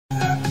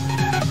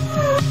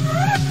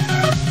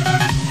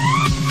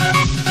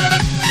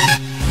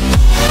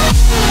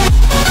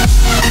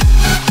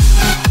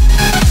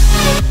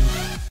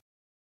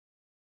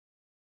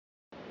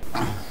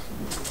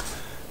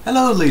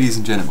Hello ladies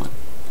and gentlemen,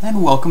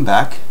 and welcome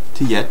back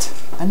to yet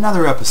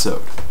another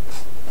episode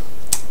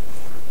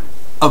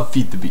of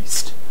Feed the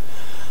Beast.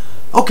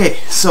 Okay,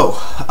 so,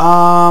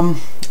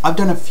 I've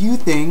done a few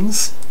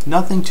things,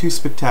 nothing too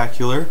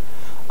spectacular.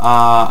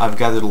 I've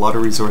gathered a lot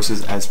of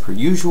resources as per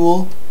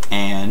usual,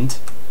 and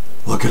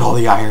look at all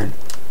the iron.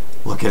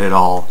 Look at it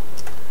all.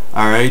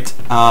 Alright,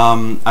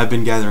 I've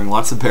been gathering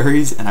lots of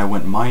berries and I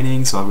went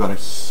mining, so I've got a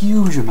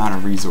huge amount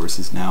of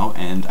resources now,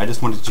 and I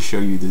just wanted to show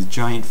you this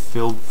giant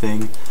filled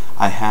thing.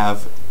 I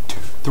have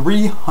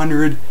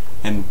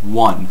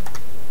 301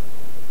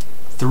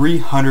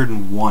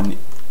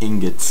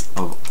 ingots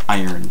of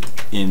iron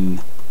in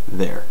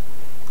there.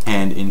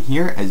 And in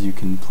here, as you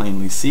can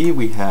plainly see,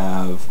 we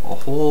have a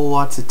whole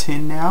lots of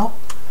tin now.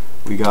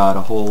 We got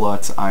a whole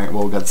lots of iron,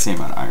 well, we got the same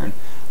amount of iron.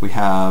 We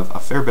have a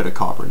fair bit of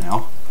copper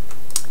now.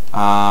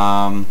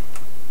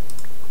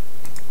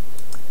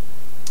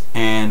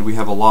 And we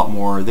have a lot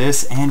more of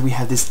this, and we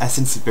have this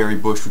essence berry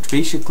bush, which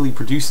basically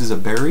produces a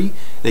berry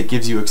that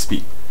gives you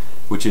XP,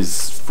 which is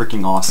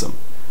freaking awesome.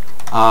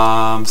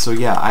 So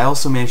yeah, I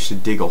also managed to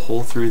dig a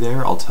hole through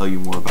there. I'll tell you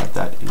more about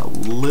that in a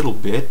little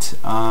bit.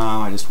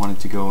 I just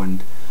wanted to go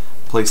and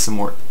place some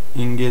more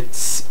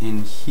ingots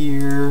in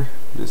here.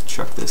 Just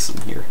chuck this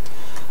in here.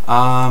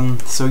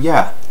 So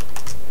yeah.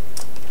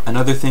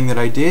 Another thing that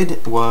I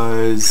did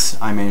was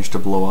I managed to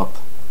blow up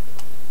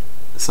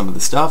some of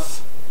the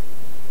stuff,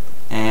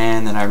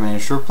 and then I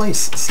managed to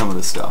replace some of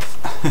the stuff.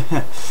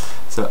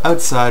 So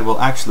outside, well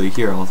actually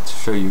here I'll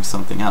show you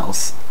something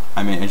else.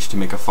 I managed to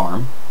make a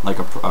farm, like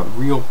a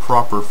real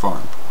proper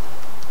farm.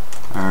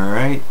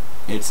 Alright,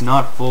 it's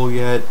not full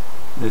yet.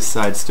 This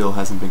side still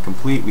hasn't been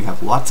complete. We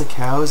have lots of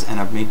cows,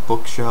 and I've made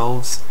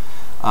bookshelves.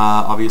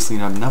 Obviously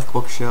not enough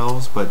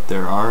bookshelves, but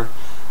there are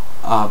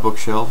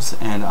bookshelves,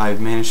 and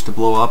I've managed to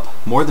blow up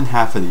more than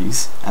half of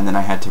these, and then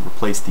I had to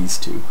replace these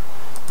two,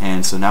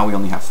 and so now we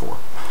only have 4.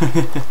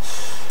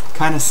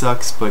 Kinda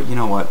sucks, but you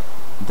know what,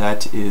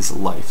 that is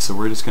life. So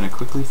we're just gonna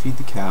quickly feed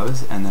the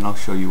cows, and then I'll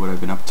show you what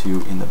I've been up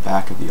to in the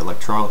back of the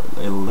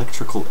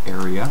electrical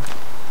area,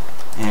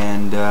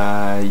 and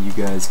you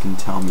guys can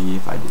tell me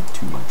if I did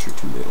too much or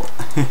too little.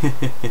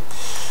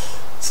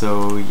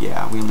 So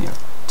yeah, we only have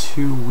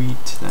 2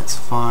 wheat, that's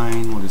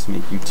fine. We'll just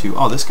make you 2.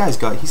 Oh, this guy's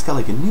got, he's got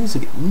like a news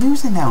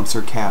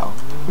announcer cow.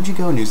 Where'd you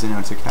go, news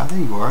announcer cow? There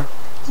you are.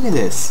 Look at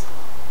this.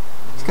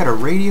 He's got a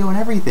radio and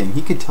everything.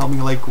 He could tell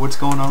me like what's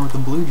going on with the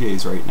Blue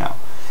Jays right now.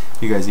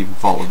 You guys even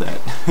follow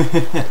that.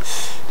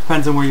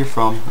 Depends on where you're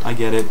from. I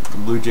get it. The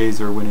Blue Jays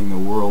are winning the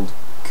World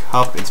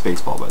Cup. It's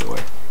baseball, by the way,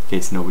 in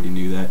case nobody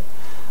knew that.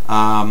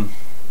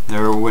 They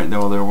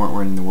weren't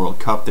winning the World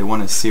Cup. They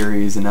won a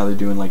series, and now they're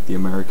doing like the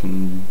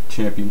American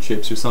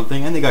Championships or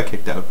something, and they got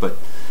kicked out, but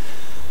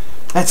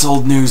that's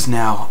old news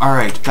now.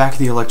 Alright, back to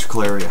the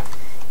electrical area.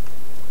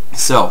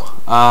 So,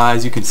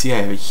 as you can see,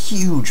 I have a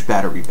huge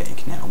battery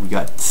bank now. We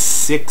got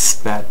 6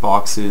 bat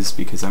boxes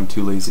because I'm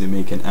too lazy to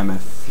make an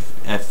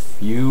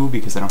MFU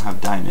because I don't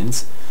have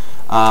diamonds.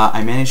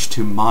 I managed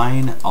to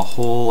mine a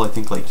hole, I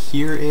think like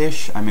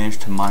here-ish. I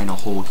managed to mine a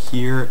hole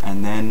here,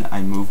 and then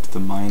I moved the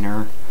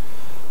miner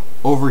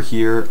over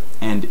here,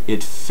 and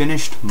it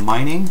finished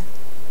mining.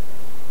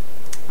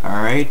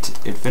 Alright,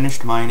 it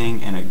finished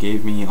mining, and it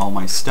gave me all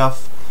my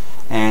stuff,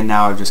 and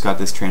now I've just got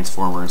this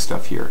transformer and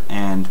stuff here.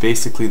 And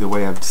basically the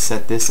way I've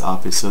set this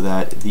up is so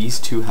that these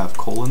 2 have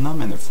coal in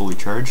them and they're fully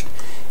charged.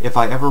 If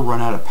I ever run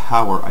out of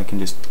power, I can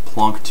just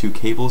plonk 2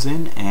 cables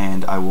in,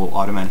 and I will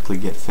automatically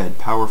get fed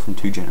power from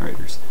 2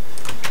 generators.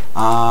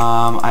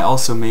 I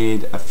also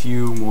made a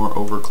few more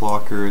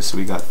overclockers, so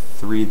we got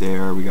 3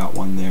 there, we got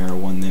 1 there,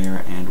 1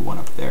 there, and 1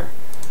 up there.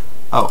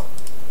 Oh,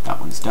 that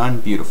one's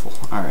done. Beautiful.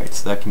 Alright,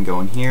 so that can go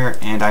in here,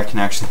 and I can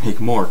actually make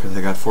more because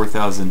I got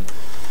 4,000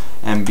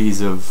 MBs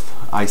of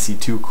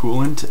IC2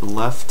 coolant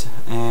left,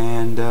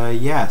 and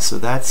yeah, so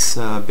that's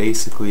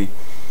basically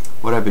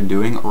what I've been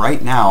doing.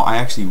 Right now, I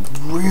actually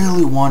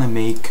really want to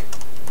make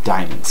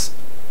diamonds.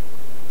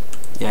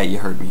 Yeah, you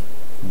heard me.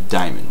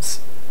 Diamonds.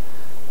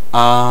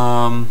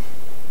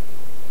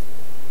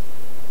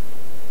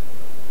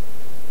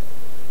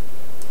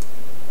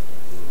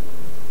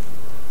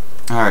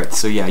 Alright,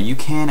 so yeah, you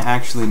can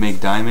actually make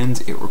diamonds.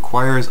 It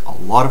requires a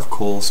lot of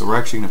coal, so we're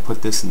actually going to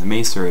put this in the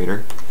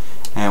macerator,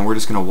 and we're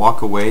just going to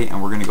walk away,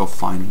 and we're going to go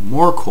find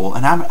more coal.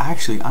 And I'm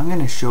going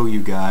to show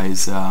you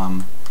guys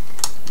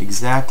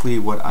exactly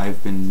what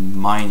I've been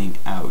mining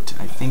out.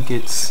 I think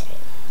it's...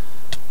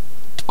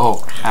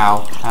 Oh,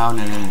 ow, ow,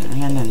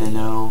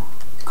 no.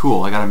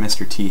 Cool, I got a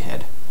Mr. T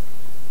head.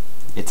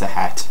 It's a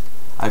hat.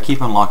 I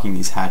keep unlocking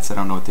these hats, I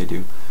don't know what they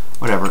do.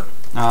 Whatever.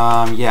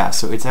 Yeah,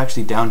 so it's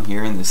actually down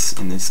here in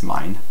this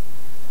mine.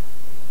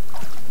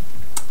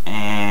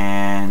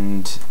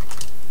 And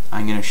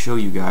I'm gonna show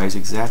you guys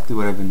exactly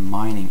what I've been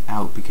mining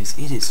out, because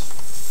it is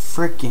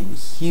freaking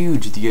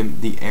huge.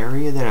 The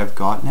area that I've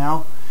got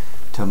now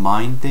to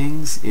mine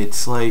things,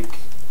 it's like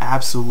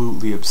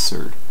absolutely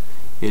absurd.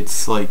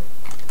 It's like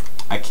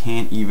I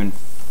can't even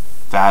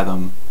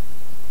fathom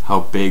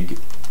how big.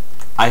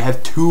 I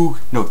have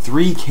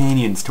 3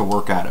 canyons to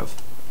work out of.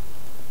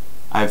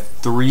 I have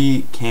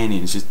 3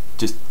 canyons.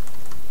 Just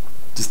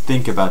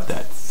think about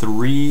that.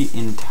 3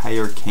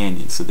 entire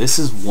canyons. So this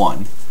is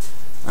 1.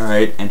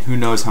 Alright, and who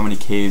knows how many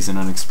caves and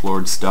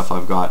unexplored stuff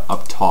I've got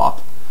up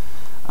top.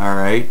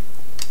 Alright,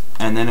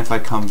 and then if I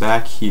come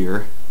back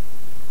here,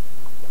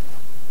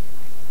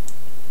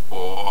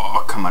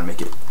 oh, come on,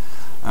 make it.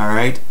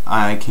 Alright,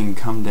 I can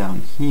come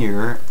down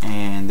here,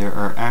 and there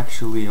are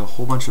actually a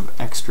whole bunch of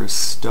extra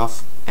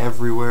stuff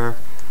everywhere.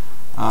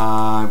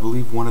 I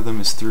believe one of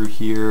them is through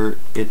here.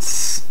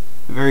 It's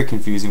very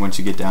confusing once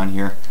you get down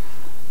here.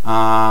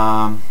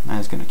 I'm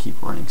just going to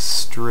keep running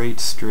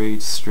straight.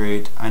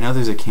 I know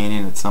there's a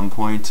canyon at some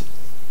point.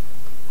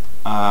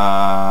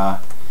 Yeah,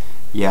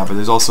 but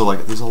there's also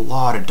there's a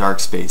lot of dark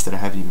space that I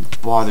haven't even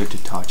bothered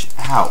to touch.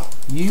 Ow,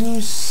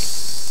 you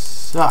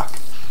suck.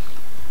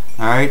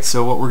 Alright,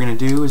 so what we're going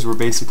to do is we're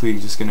basically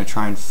just going to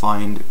try and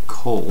find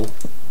coal.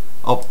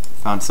 Oh,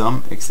 found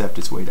some, except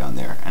it's way down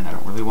there, and I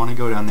don't really want to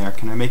go down there.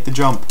 Can I make the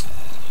jump?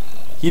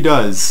 He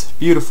does.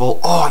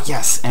 Beautiful. Oh,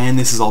 yes, and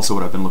this is also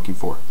what I've been looking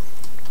for.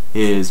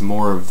 Is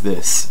more of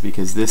this,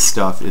 because this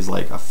stuff is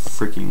like a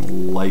freaking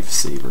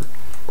lifesaver.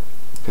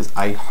 Because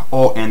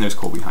oh, and there's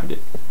coal behind it.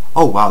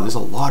 Oh wow, there's a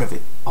lot of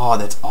it. Oh,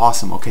 that's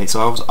awesome. Okay,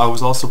 so I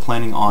was also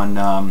planning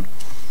on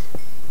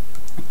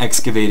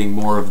excavating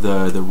more of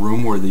the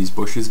room where these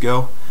bushes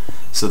go,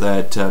 so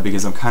that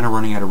because I'm kind of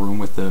running out of room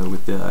with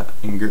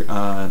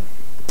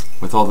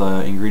all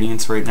the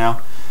ingredients right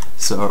now.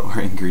 So, or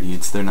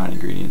ingredients, they're not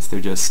ingredients.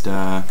 They're just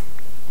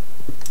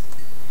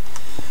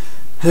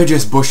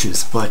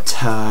bushes, but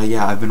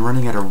yeah, I've been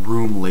running out of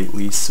room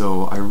lately,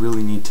 so I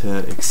really need to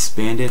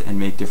expand it and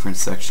make different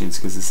sections,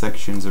 because the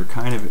sections are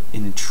kind of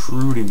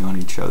intruding on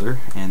each other,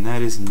 and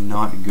that is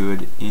not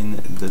good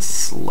in the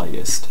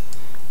slightest.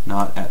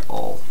 Not at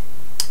all.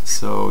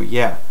 So,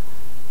 yeah.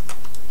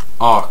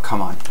 Oh,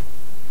 come on.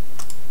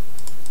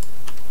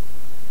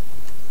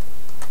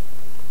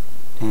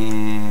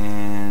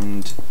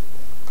 And...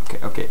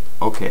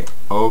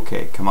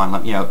 Okay, come on,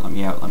 let me out.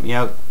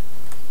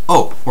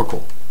 Oh, more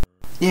coal.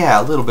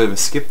 Yeah, a little bit of a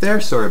skip there.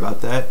 Sorry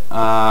about that.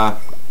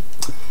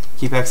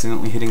 Keep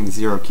accidentally hitting the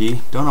 0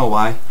 key. Don't know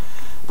why,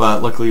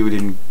 but luckily we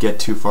didn't get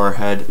too far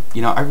ahead.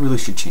 You know, I really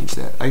should change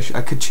that.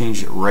 I could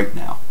change it right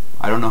now.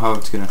 I don't know how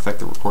it's going to affect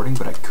the recording,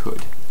 but I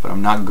could. But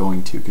I'm not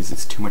going to, because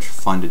it's too much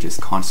fun to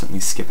just constantly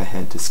skip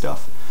ahead to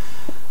stuff.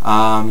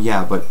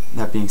 Yeah, but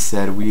that being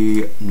said,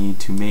 we need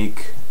to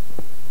make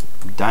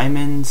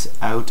diamonds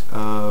out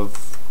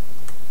of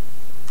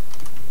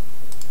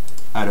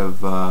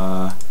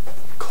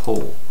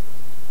coal.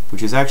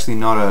 Which is actually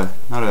not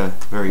a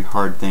very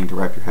hard thing to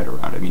wrap your head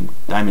around. I mean,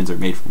 diamonds are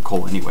made from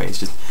coal anyway. It's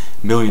just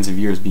millions of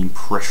years being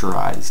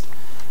pressurized,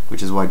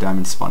 which is why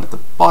diamonds spawn at the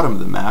bottom of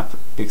the map,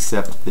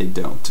 except they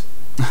don't.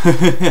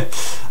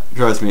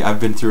 Trust me, I've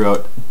been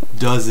throughout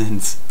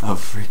dozens of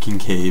freaking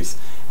caves,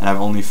 and I've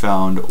only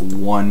found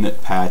 1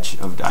 patch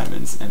of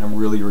diamonds, and I'm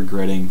really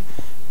regretting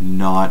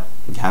not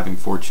having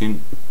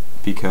fortune,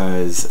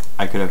 because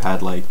I could have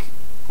had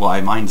well, I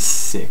mined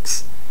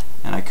 6,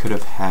 and I could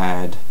have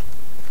had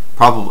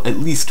probably at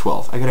least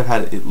 12. I could have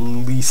had at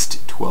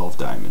least 12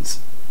 diamonds.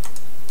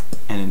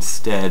 And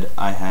instead,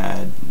 I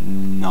had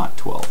not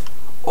 12.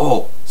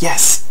 Oh,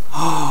 yes!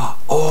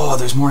 Oh,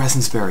 there's more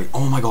essence berry.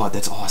 Oh my god,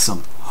 that's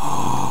awesome.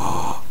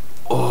 Oh,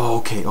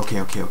 okay.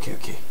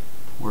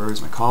 Where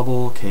is my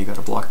cobble? Okay,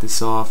 gotta block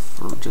this off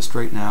for just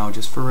right now,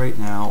 just for right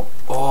now.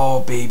 Oh,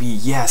 baby,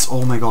 yes!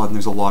 Oh my god, and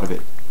there's a lot of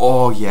it.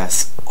 Oh,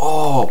 yes.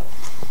 Oh,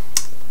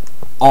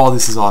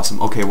 this is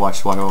awesome. Okay,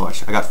 watch.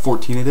 I got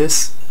 14 of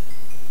this.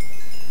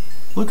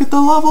 Look at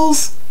the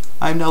levels!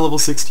 I'm now level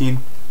 16.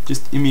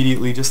 Just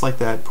immediately, just like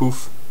that.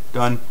 Poof.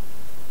 Done.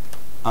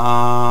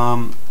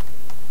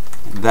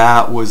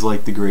 That was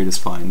like the greatest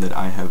find that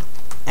I have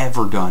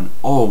ever done.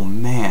 Oh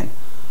man.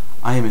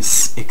 I am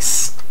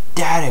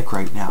ecstatic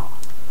right now.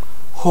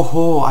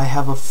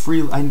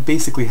 I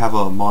basically have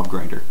a mob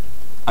grinder.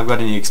 I've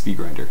got an EXP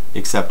grinder,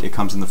 except it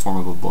comes in the form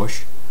of a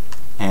bush.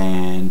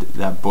 And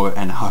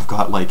and now I've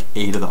got like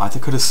 8 of them. I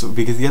could have,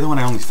 because the other one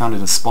I only found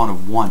in a spawn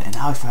of 1, and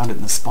now I found it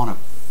in the spawn of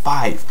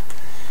 5.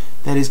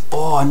 That is,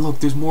 oh, and look,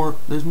 there's more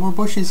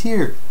bushes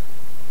here.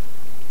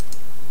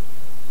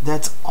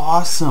 That's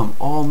awesome.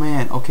 Oh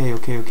man. Okay.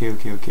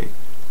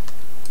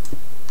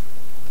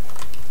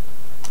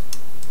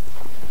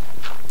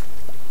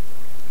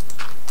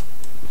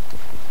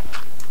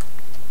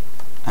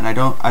 And I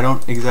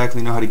don't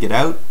exactly know how to get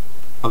out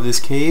of this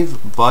cave,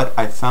 but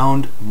I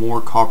found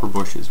more copper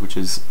bushes, which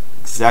is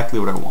exactly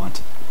what I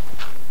want.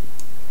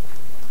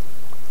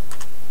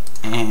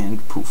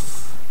 And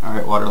poof.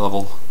 Alright, water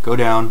level. Go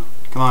down.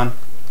 Come on.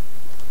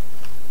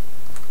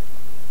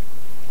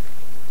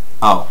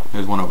 Oh,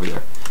 there's one over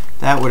there.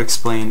 That would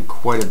explain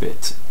quite a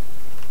bit.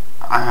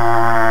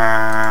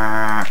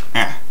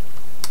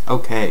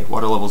 Okay,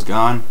 water level's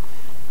gone.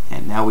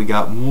 And now we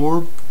got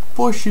more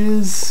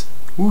bushes.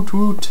 Woot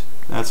woot.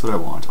 That's what I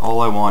want.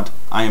 All I want.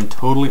 I am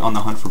totally on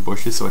the hunt for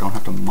bushes, so I don't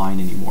have to mine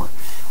anymore.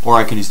 Or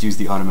I can just use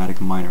the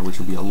automatic miner, which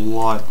will be a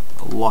lot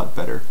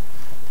better.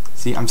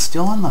 See, I'm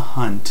still on the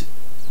hunt.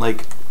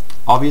 Like,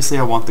 obviously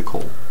I want the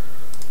coal,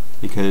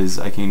 because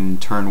I can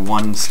turn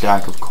one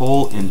stack of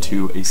coal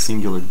into a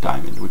singular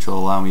diamond, which will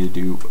allow me to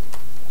do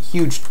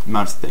huge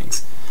amounts of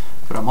things.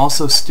 But I'm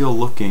also still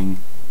looking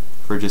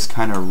for just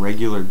kind of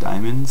regular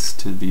diamonds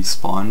to be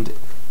spawned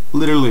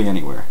literally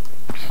anywhere.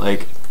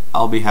 Like,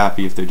 I'll be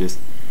happy if they're just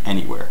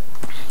anywhere.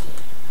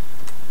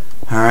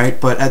 Alright,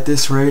 but at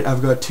this rate,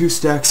 I've got 2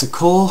 stacks of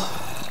coal.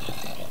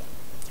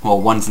 Well,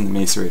 one's in the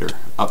macerator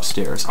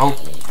upstairs. Oh,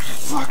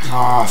 fuck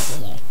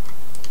off!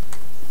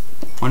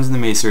 One's in the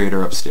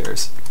macerator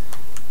upstairs.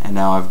 And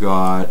now I've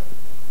got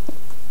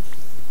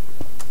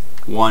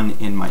 1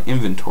 in my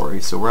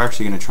inventory, so we're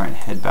actually going to try and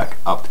head back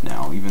up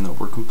now, even though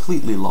we're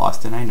completely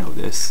lost, and I know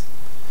this.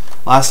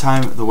 Last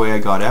time, the way I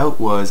got out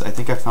was, I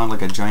think I found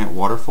like a giant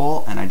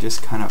waterfall, and I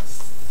just kind of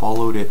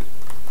followed it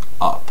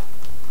up.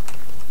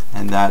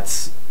 And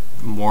that's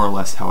more or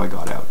less how I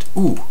got out.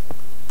 Ooh!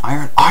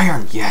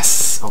 Iron!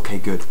 Yes! Okay,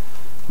 good.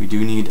 We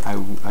do need,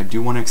 I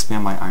do want to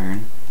expand my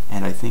iron,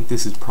 and I think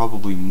this is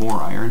probably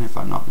more iron, if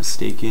I'm not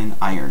mistaken.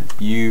 Iron.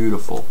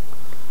 Beautiful.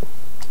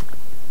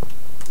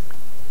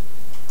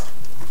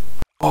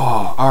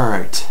 Oh,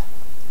 alright.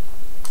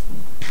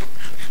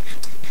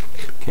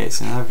 Okay,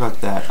 so now I've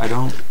got that.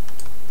 I'm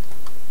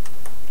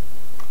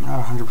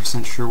not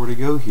 100% sure where to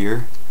go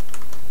here.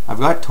 I've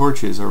got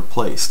torches are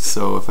placed,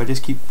 so if I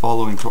just keep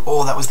following through...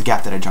 Oh, that was the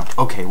gap that I jumped.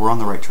 Okay, we're on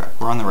the right track.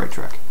 We're on the right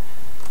track.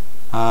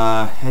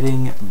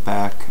 Heading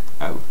back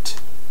out.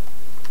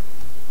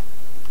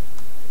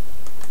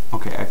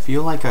 Okay, I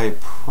feel like I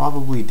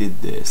probably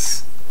did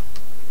this,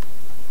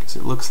 because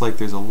it looks like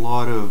there's a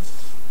lot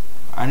of...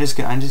 I'm just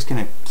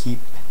gonna keep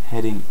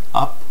heading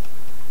up,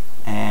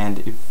 and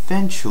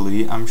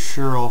eventually I'm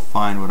sure I'll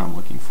find what I'm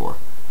looking for.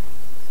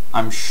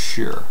 I'm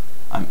sure.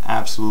 I'm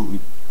absolutely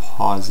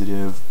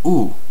positive.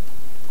 Ooh!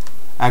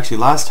 Actually,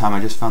 last time I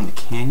just found the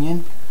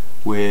canyon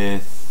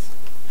with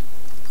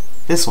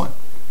this one.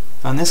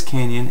 Found this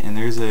canyon, and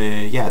there's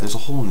a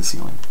hole in the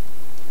ceiling.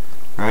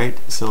 Right?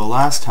 So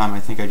last time I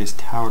think I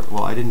just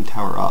well, I didn't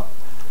tower up,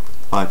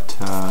 but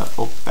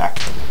oh, back.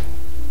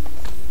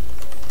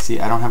 See,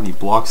 I don't have any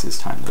blocks this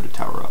time though to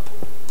tower up.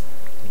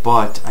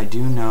 But I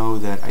do know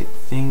that I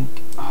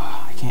think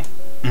I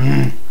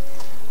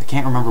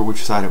can't remember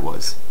which side it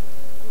was.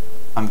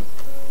 I'm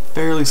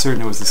fairly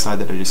certain it was the side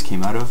that I just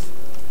came out of.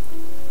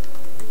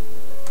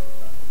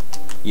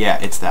 Yeah,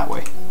 it's that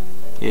way.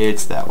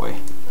 It's that way.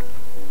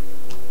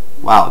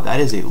 Wow, that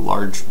is a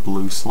large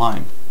blue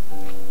slime.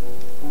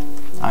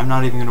 I'm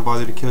not even going to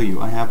bother to kill you.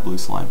 I have blue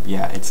slime.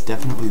 Yeah, it's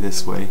definitely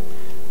this way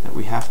that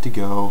we have to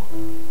go.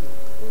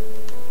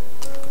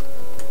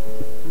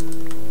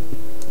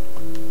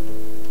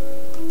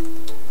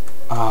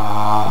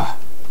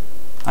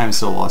 I'm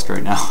so lost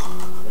right now.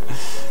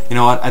 You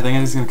know what? I think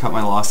I'm just going to cut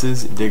my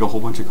losses, dig a whole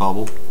bunch of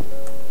cobble,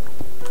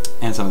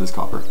 and some of this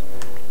copper,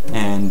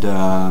 and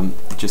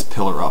just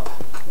pillar up,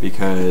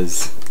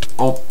 because...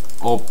 Oh,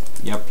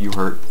 yep, you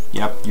hurt.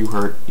 Yep, you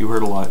hurt. You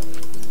hurt a lot.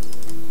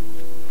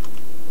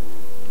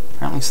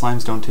 Apparently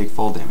slimes don't take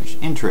fall damage.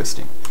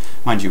 Interesting.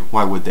 Mind you,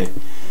 why would they?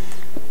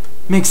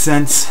 Makes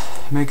sense.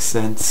 Makes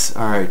sense.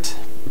 Alright.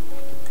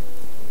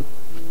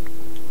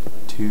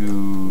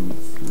 2,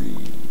 3.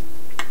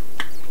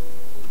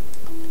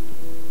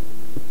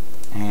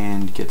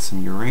 And get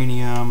some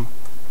uranium.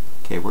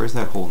 Okay, where's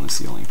that hole in the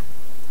ceiling?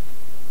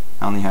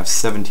 I only have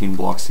 17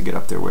 blocks to get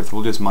up there with.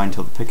 We'll just mine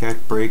till the pickaxe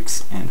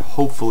breaks, and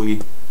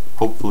hopefully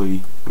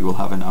we will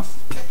have enough.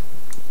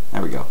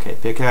 There we go. Okay,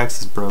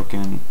 pickaxe is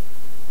broken.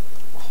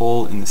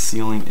 Hole in the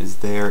ceiling is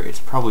there. It's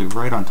probably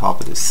right on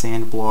top of this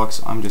sand block,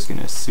 so I'm just going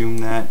to assume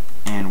that,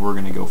 and we're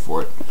going to go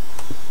for it.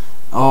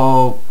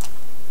 Oh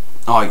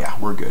yeah,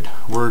 we're good.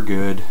 We're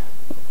good.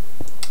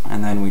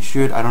 And then we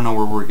should, I don't know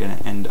where we're going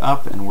to end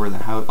up, and where the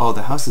house, oh,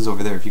 the house is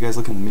over there. If you guys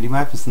look at the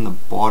mini-map, it's in the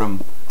bottom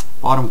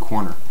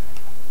corner.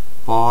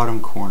 Bottom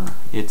corner.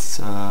 It's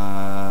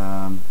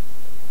that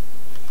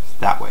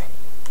way.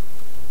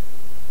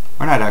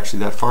 We're not actually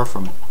that far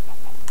from it.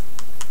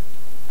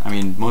 I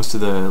mean, most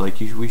of the, like,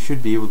 we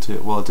should be able to,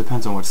 well, it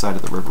depends on what side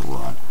of the river we're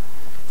on.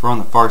 If we're on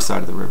the far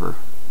side of the river,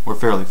 we're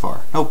fairly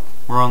far. Nope,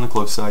 we're on the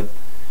close side,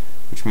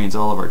 which means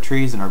all of our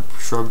trees and our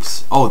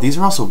shrubs. Oh, these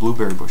are also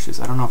blueberry bushes.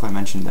 I don't know if I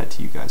mentioned that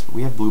to you guys, but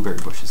we have blueberry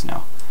bushes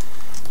now.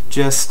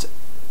 Just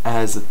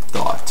as a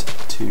thought.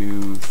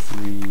 2,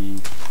 3,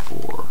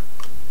 4.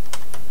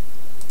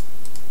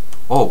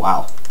 Oh,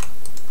 wow.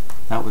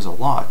 That was a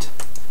lot.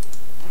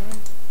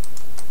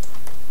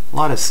 A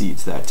lot of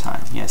seeds that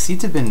time. Yeah,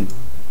 seeds have been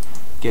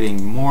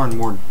getting more and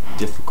more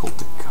difficult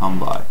to come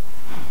by.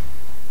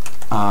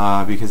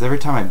 Because every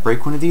time I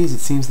break one of these, it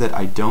seems that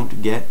I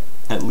don't get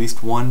at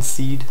least one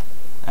seed.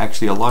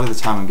 Actually, a lot of the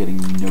time I'm getting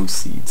no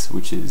seeds,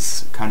 which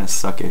is kind of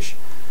suckish.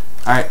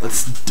 Alright,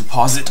 let's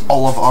deposit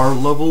all of our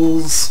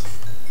levels.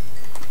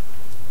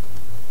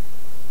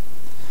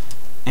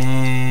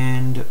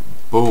 And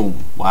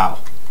boom. Wow.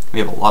 We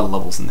have a lot of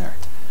levels in there.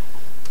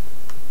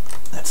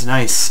 That's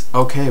nice.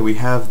 Okay, we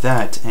have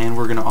that, and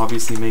we're going to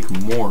obviously make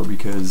more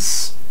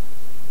because...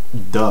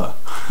 duh.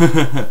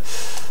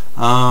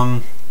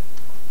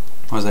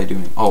 What was I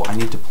doing? Oh, I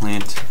need to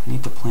plant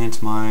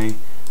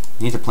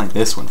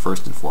this one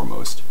first and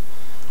foremost.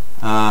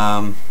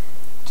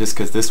 Just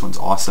because this one's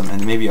awesome,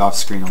 and maybe off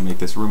screen I'll make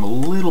this room a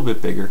little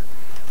bit bigger.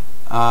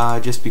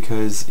 Just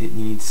because it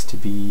needs to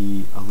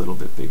be a little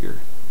bit bigger.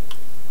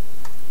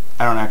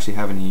 I don't actually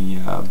have any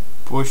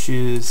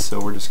bushes, so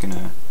we're just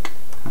gonna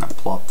kind of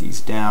plop these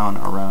down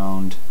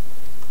around,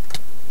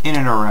 in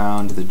and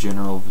around the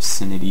general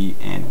vicinity,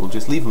 and we'll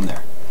just leave them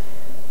there.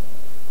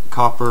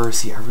 Copper.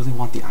 See, I really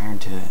want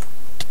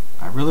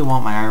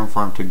my iron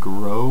farm to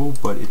grow,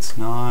 but it's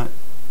not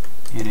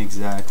in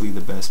exactly the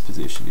best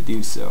position to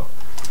do so.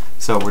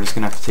 So we're just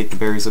gonna have to take the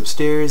berries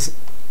upstairs,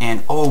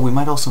 and oh, we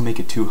might also make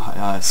it too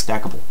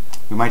stackable.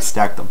 We might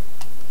stack them.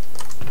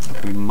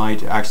 We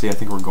might actually. I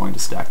think we're going to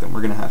stack them.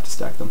 We're gonna have to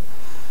stack them.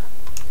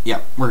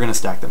 Yeah, we're gonna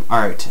stack them. All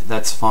right,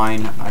 that's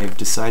fine. I've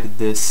decided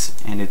this,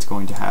 and it's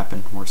going to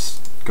happen. We're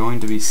going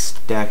to be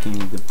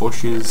stacking the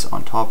bushes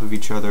on top of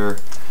each other.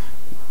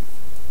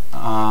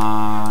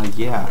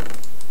 Yeah,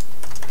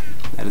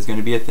 that is going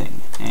to be a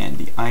thing. And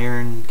the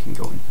iron can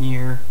go in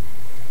here.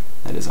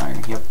 That is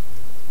iron. Yep.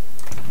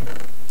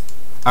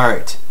 All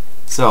right.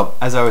 So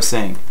as I was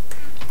saying,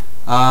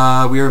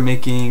 we are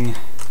making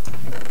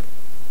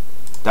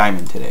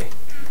diamond today.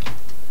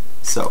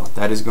 So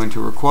that is going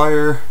to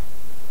require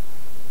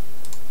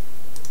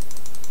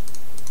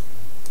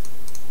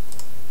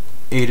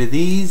 8 of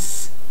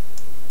these.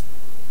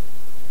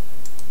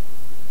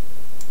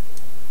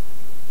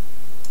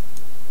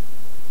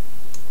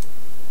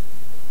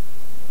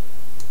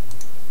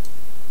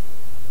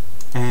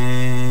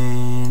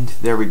 And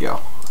there we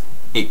go.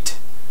 8.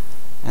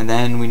 And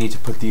then we need to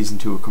put these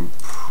into a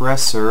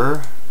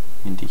compressor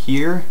into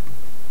here.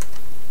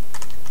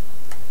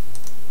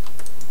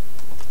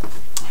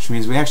 Which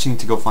means we actually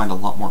need to go find a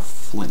lot more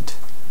flint.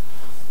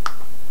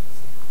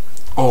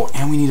 Oh,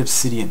 and we need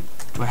obsidian.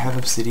 Do I have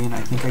obsidian?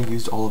 I think I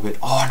used all of it.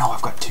 Oh no,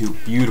 I've got 2.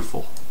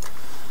 Beautiful.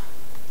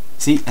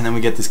 See, and then we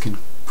get this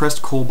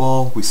compressed coal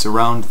ball. We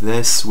surround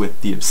this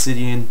with the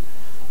obsidian,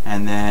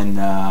 and then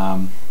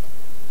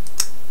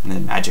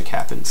magic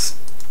happens.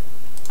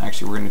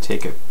 Actually, we're going to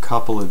take a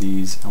couple of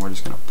these, and we're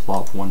just going to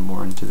plop one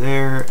more into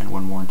there and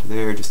one more into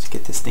there, just to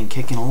get this thing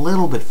kicking a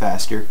little bit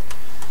faster.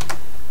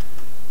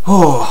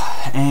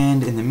 Oh,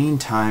 and in the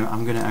meantime,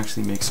 I'm going to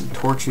actually make some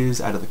torches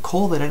out of the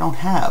coal that I don't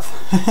have.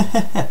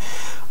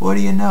 What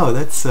do you know?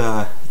 That's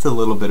a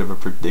little bit of a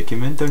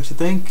predicament, don't you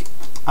think?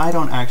 I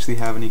don't actually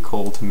have any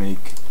coal to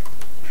make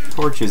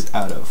torches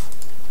out of.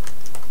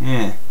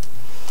 Yeah.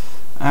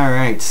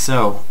 Alright,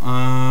 so,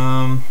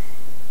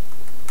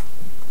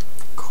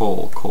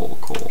 coal.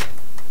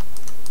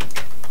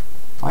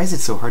 Why is it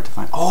so hard to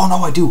find? Oh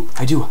no, I do.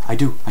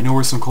 I know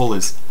where some coal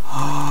is.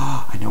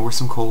 I know where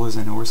some coal is.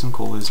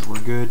 We're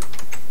good.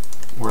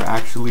 We're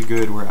actually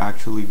good.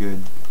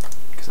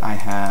 Because I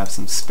have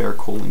some spare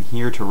coal in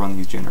here to run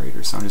these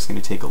generators. So I'm just going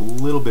to take a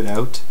little bit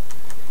out.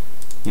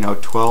 You know,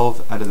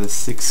 12 out of the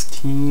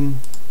 16.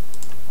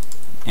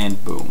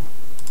 And boom.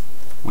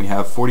 We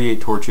have 48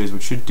 torches,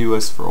 which should do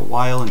us for a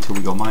while until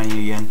we go mining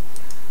again.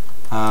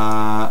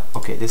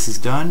 Okay, this is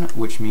done,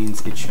 which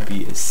means it should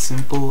be as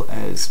simple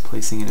as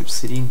placing an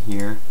obsidian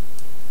here.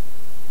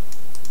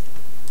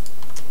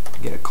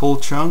 Get a coal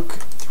chunk,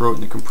 throw it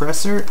in the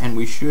compressor, and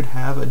we should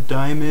have a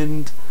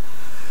diamond.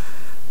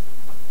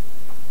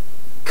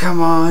 Come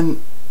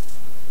on.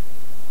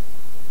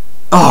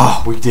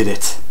 Oh, we did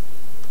it.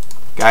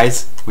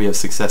 Guys, we have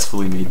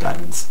successfully made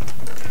diamonds.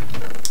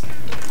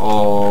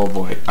 Oh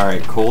boy.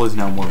 Alright, coal is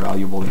now more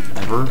valuable than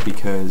ever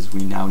because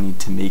we now need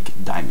to make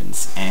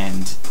diamonds,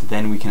 and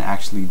then we can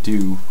actually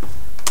do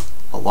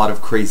a lot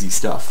of crazy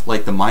stuff.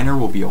 Like the miner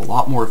will be a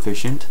lot more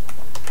efficient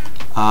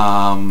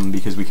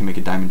because we can make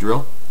a diamond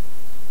drill.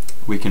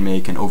 We can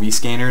make an OV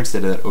scanner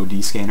instead of that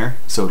OD scanner,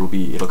 so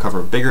it'll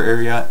cover a bigger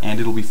area and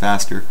it'll be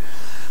faster,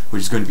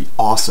 which is going to be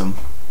awesome.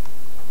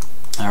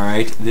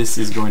 Alright, this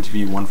is going to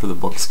be one for the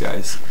books,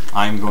 guys.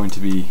 I'm going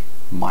to be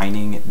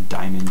mining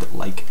diamond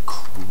like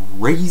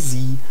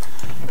crazy,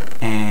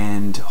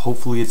 and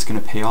hopefully it's going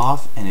to pay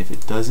off, and if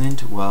it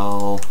doesn't,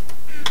 well,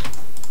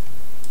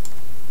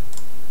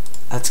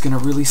 that's going to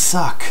really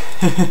suck.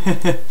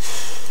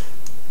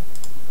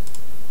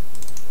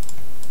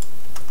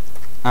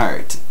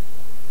 Alright,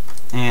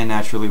 and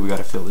naturally we got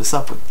to fill this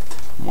up with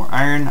more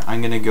iron. I'm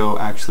going to go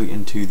actually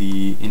into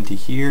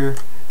here.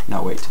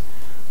 No, wait.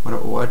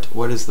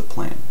 What is the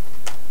plan?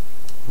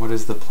 What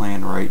is the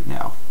plan right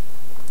now?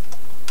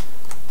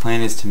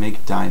 Plan is to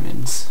make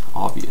diamonds,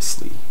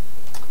 obviously.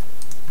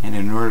 And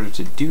in order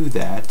to do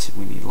that,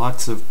 we need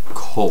lots of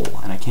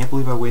coal. And I can't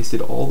believe I wasted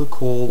all the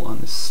coal on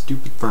the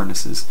stupid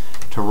furnaces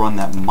to run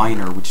that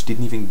miner, which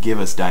didn't even give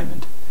us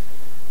diamond.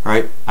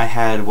 Right? I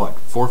had, what,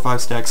 4 or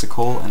 5 stacks of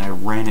coal, and I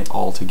ran it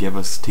all to get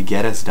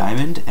us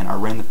diamond, and I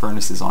ran the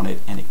furnaces on it,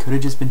 and it could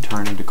have just been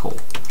turned into coal.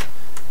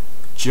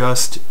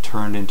 Just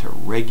turned into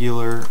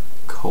regular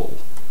coal.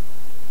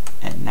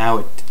 And now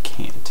it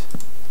can't.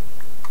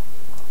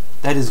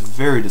 That is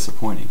very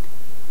disappointing.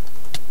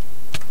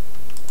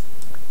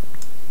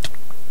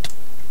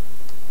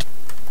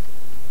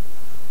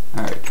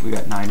 Alright, we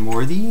got 9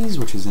 more of these,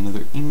 which is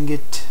another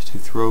ingot to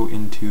throw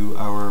into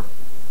our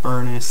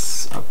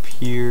furnace up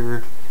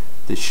here,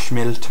 the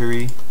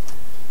schmeltery,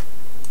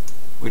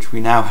 which we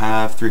now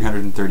have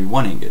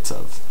 331 ingots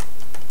of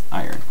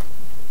iron,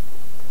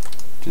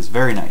 which is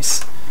very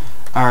nice.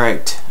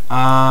 Alright,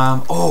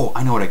 oh,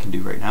 I know what I can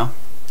do right now.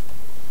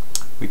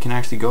 We can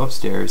actually go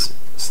upstairs,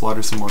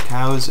 slaughter some more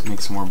cows,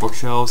 make some more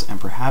bookshelves, and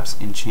perhaps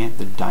enchant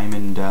the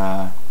diamond,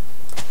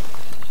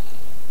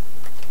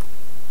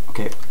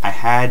 okay,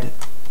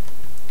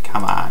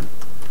 come on.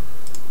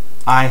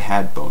 I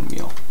had bone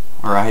meal.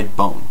 Or I had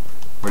bone.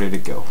 Where did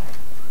it go?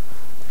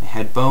 I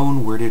had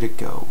bone, where did it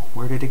go?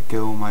 Where did it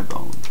go, my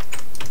bone?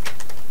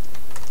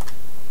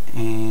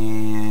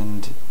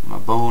 And my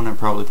bone I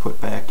probably put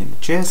back in the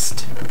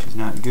chest, which is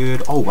not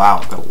good. Oh wow,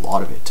 I've got a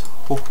lot of it.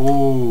 Ho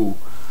ho!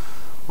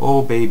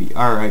 Oh baby.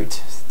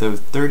 Alright, the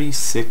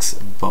 36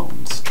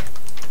 bones.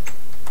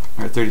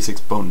 Or 36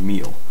 bone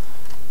meal.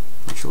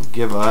 Which will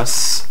give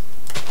us...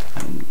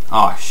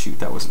 oh shoot,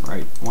 that wasn't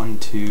right. 1,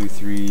 2,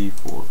 3,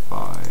 4,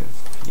 5.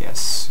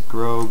 Yes.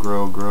 Grow,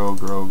 grow, grow,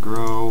 grow,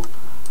 grow.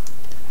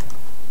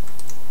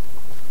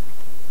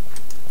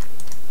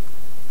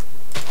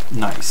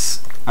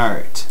 Nice.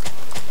 Alright.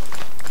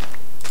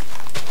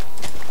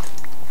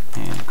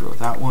 And grow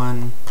that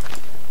one.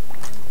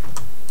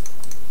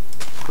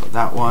 Grow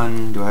that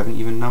one. Do I have an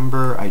even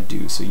number? I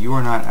do. So you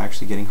are not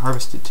actually getting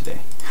harvested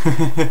today.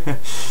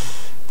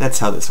 That's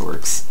how this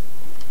works.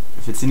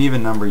 If it's an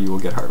even number, you will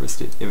get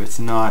harvested. If it's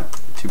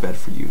not, too bad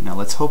for you. Now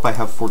let's hope I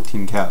have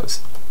 14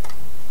 cows.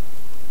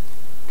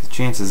 Because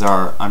chances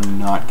are I'm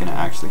not going to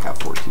actually have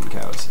 14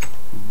 cows.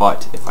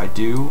 But if I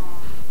do...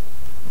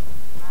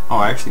 oh,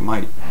 I actually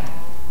might.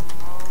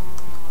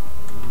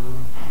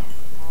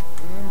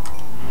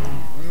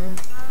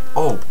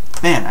 Oh,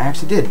 man, I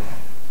actually did.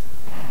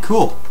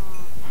 Cool.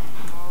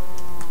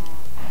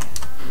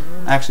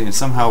 Actually, and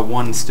somehow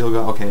one still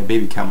got... okay, a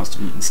baby cow must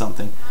have eaten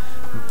something.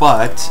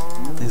 But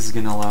this is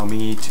going to allow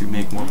me to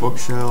make more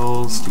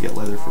bookshelves, to get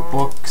leather for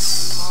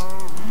books.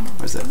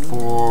 What is that?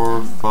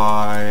 4,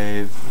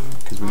 5...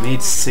 because we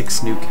made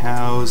 6 new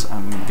cows.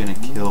 I'm going to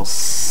kill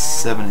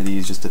 7 of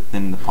these just to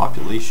thin the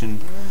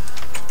population.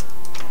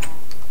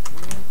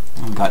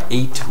 I've got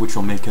 8, which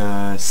will make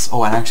us...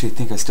 oh, I actually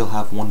think I still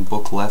have 1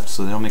 book left,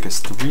 so that'll make us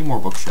 3 more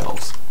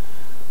bookshelves.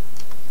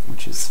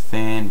 Which is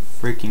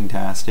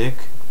fan-freaking-tastic.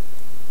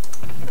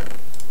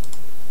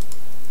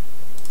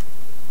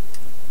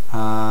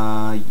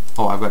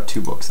 Oh, I've got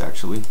 2 books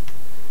actually.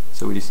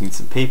 So we just need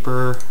some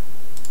paper,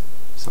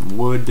 some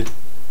wood,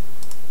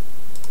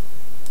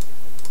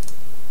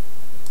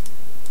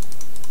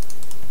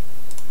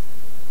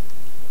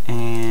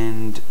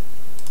 and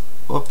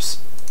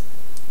whoops,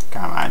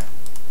 come on,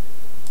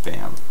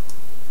 bam.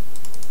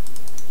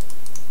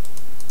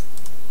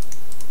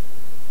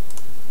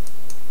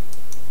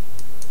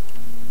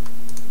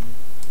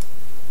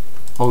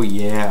 Oh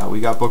yeah,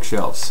 we got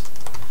bookshelves.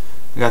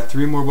 We got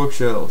 3 more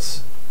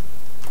bookshelves.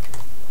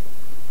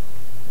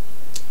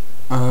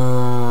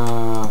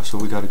 So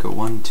we gotta go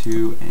 1,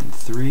 2, and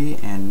 3,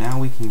 and now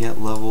we can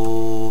get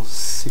level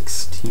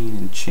 16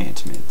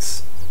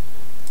 enchantments.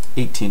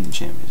 18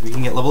 enchantments. We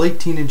can get level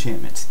 18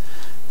 enchantments.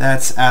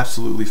 That's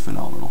absolutely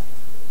phenomenal.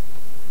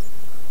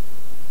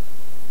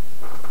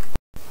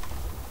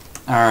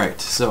 Alright,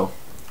 so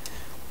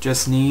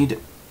just need,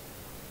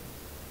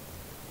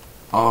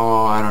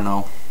 oh, I don't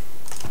know,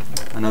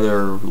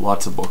 another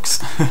lots of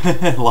books.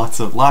 lots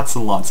and lots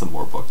of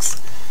more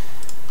books.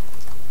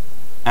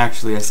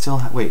 Actually, I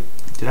still wait,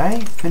 did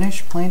I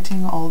finish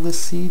planting all the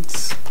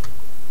seeds?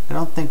 I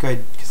don't think I,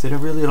 because I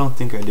really don't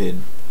think I did.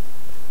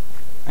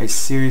 I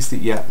seriously,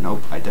 yeah,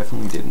 nope, I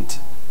definitely didn't.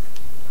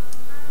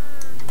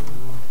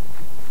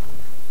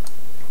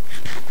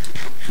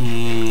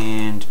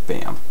 And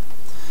bam.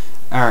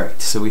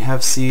 Alright, so we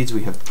have seeds,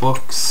 we have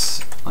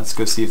books. Let's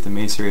go see if the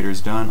macerator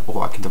is done.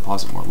 Oh, I can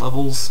deposit more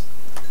levels.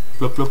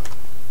 Bloop, bloop.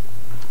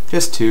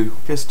 Just 2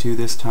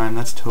 this time,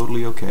 that's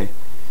totally okay.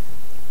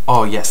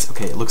 Oh yes,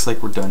 okay, it looks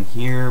like we're done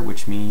here,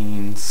 which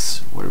means,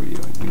 what are we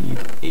doing? We need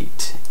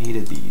 8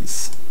 of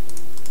these.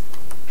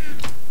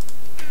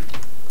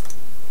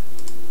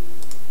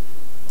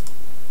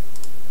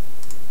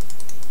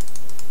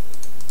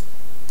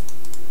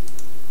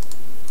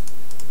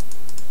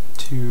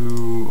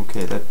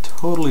 Okay, that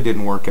totally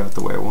didn't work out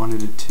the way I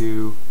wanted it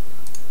to.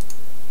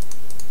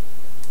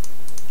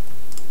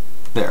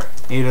 There,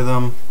 8 of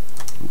them.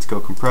 Let's go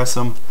compress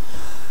them.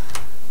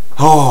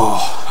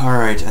 Oh,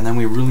 alright, and then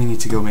we really need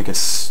to go make a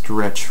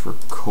stretch for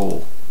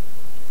coal.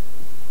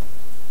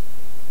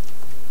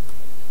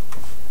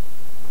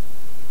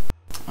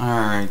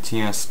 Alright,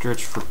 yeah,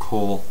 stretch for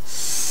coal.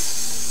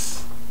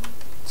 It's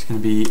gonna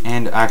be,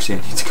 and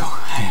actually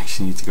I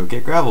actually need to go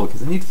get gravel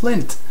because I need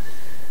flint.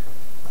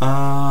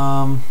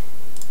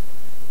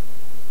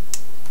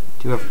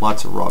 Do have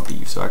lots of raw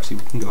beef, so actually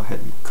we can go ahead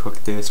and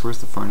cook this. Where's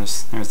the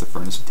furnace? There's the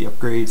furnace with the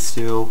upgrades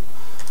still.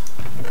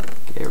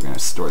 Okay, we're gonna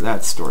store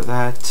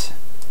that.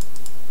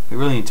 We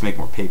really need to make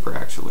more paper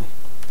actually.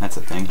 That's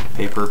a thing.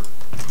 Paper,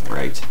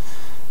 right.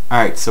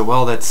 Alright, so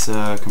while that's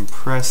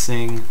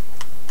compressing,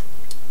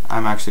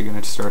 I'm actually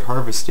going to start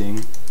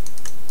harvesting.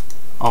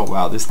 Oh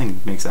wow, this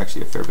thing makes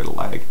actually a fair bit of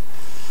lag.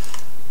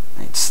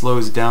 It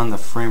slows down the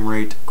frame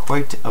rate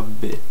quite a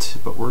bit,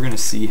 but we're going to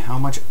see how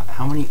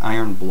many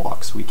iron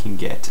blocks we can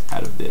get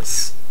out of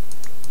this.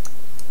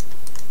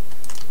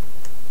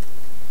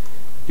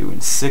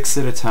 Doing 6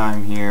 at a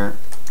time here.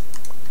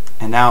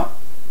 And now,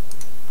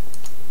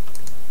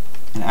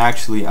 and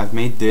actually I've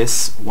made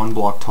this 1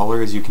 block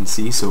taller, as you can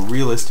see, so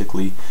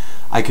realistically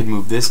I could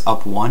move this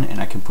up 1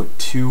 and I can put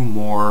 2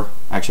 more,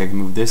 actually I can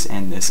move this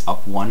and this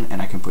up 1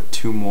 and I can put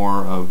 2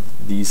 more of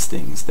these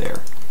things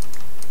there.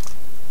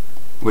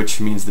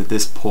 Which means that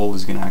this pole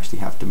is going to actually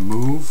have to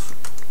move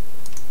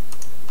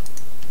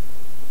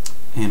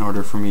in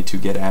order for me to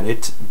get at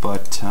it,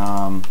 but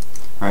alright,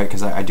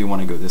 because I do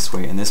want to go this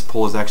way, and this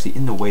pole is actually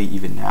in the way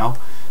even now,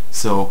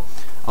 so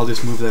I'll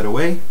just move that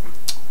away,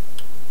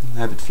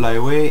 have it fly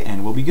away,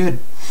 and we'll be good.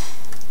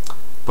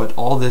 But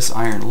all this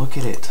iron, look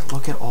at it,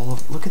 look at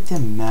the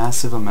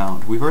massive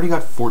amount. We've already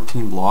got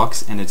 14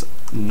 blocks and it's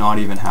not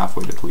even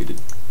halfway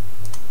depleted.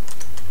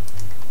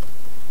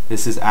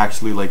 This is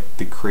actually like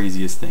the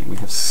craziest thing. We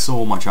have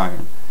so much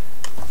iron.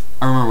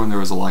 I remember when there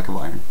was a lack of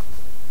iron.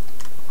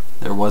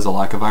 There was a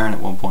lack of iron at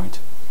one point.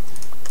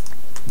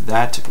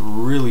 That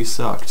really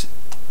sucked.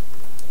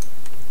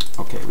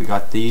 Okay, we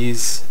got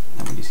these,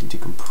 and we just need to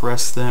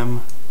compress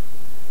them.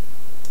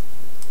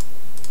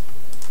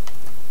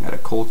 Got a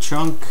coal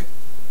chunk,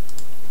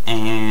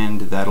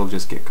 and that'll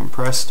just get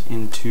compressed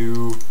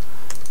into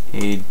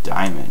a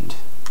diamond.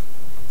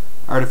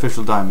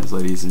 Artificial diamonds,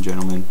 ladies and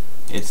gentlemen.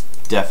 It's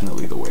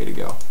definitely the way to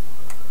go.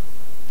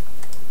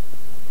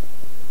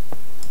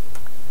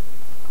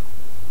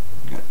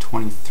 We got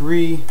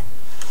 23.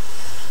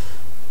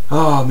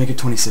 Oh, make it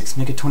 26.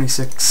 Make it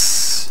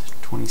 26.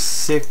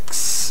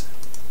 26.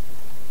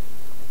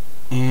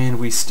 And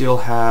we still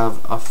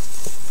have a...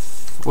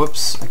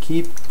 Whoops, I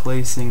keep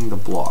placing the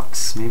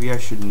blocks. Maybe I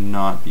should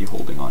not be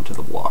holding on to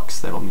the blocks.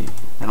 That'll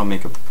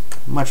make a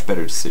much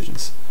better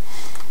decisions.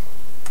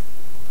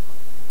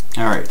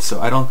 Alright, so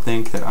I don't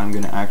think that I'm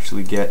going to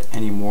actually get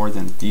any more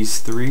than these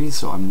 3,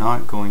 so I'm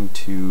not going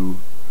to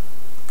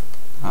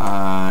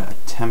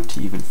attempt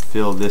to even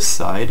fill this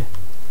side.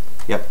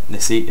 Yep,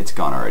 see, it's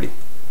gone already.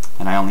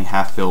 And I only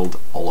half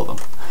filled all of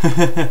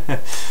them.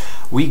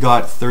 We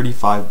got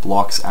 35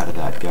 blocks out of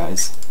that,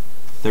 guys.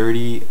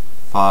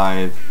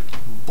 35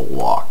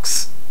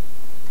 blocks.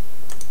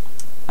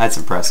 That's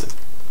impressive.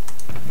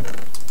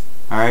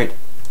 Alright.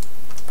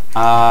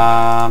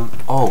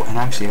 Oh, and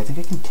actually I think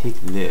I can take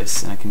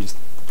this and I can just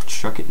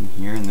chuck it in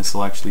here and this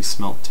will actually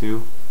smelt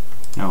too.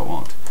 No, it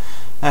won't.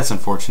 That's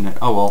unfortunate.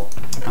 Oh well.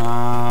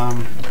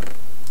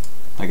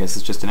 I guess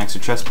it's just an extra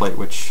chest plate,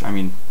 which, I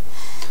mean,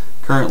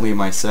 currently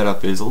my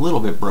setup is a little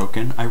bit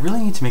broken. I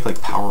really need to make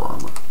like power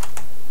armor.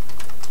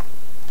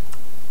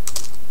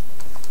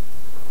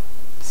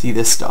 See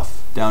this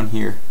stuff down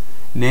here.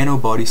 Nano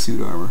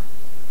bodysuit armor.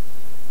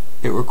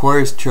 It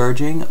requires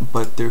charging,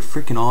 but they're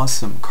freaking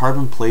awesome.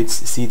 Carbon plates,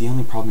 see, the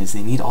only problem is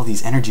they need all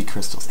these energy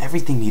crystals.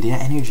 Everything needed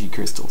energy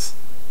crystals.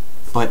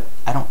 But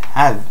I don't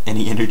have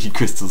any energy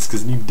crystals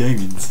because I need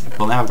diamonds.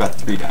 Well, now I've got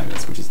 3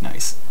 diamonds, which is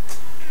nice.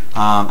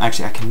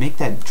 Actually, I can make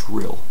that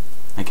drill.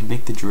 I can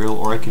make the drill,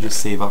 or I could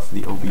just save up for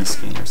the OB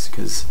scanners,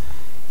 because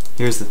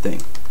here's the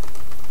thing.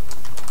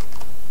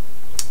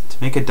 To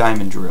make a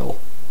diamond drill,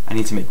 I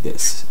need to make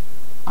this.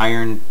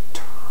 Iron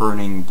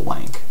turning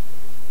blank.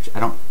 I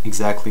don't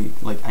exactly,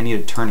 like, I need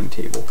a turning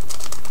table.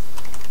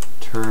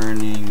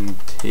 Turning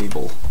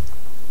table.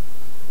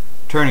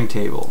 Turning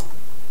table.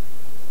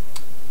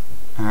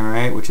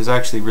 Alright, which is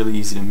actually really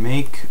easy to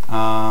make.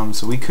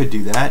 So we could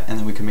do that, and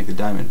then we could make the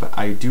diamond, but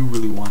I do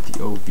really want the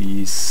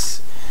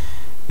OVs,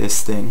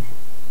 this thing,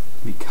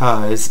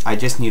 because I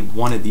just need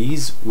 1 of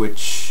these,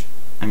 which,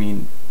 I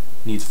mean,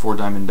 needs 4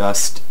 diamond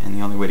dust, and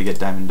the only way to get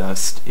diamond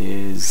dust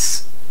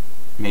is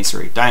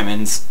macerate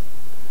diamonds.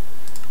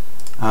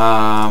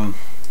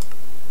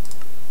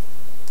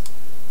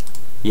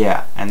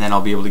 Yeah, and then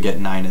I'll be able to get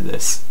 9 of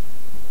this.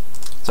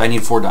 So I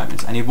need 4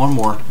 diamonds. I need one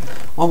more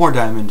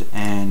diamond,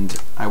 and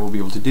I will be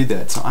able to do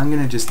that. So I'm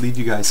going to just leave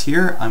you guys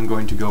here. I'm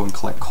going to go and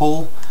collect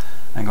coal.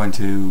 I'm going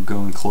to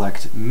go and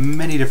collect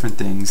many different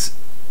things.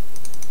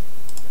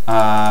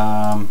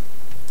 And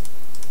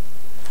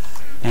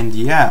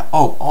yeah,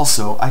 oh,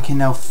 also, I can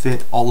now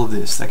fit all of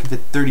this. I can fit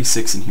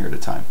 36 in here at a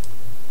time,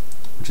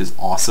 which is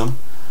awesome.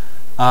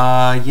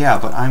 Yeah,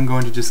 but I'm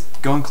going to just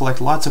go and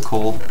collect lots of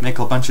coal, make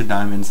a bunch of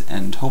diamonds,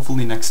 and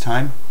hopefully next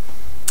time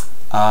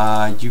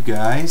you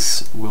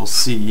guys will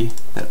see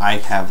that I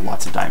have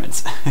lots of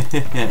diamonds.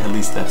 At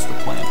least that's the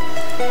plan.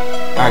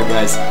 Alright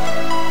guys,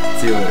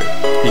 see you later.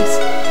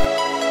 Peace.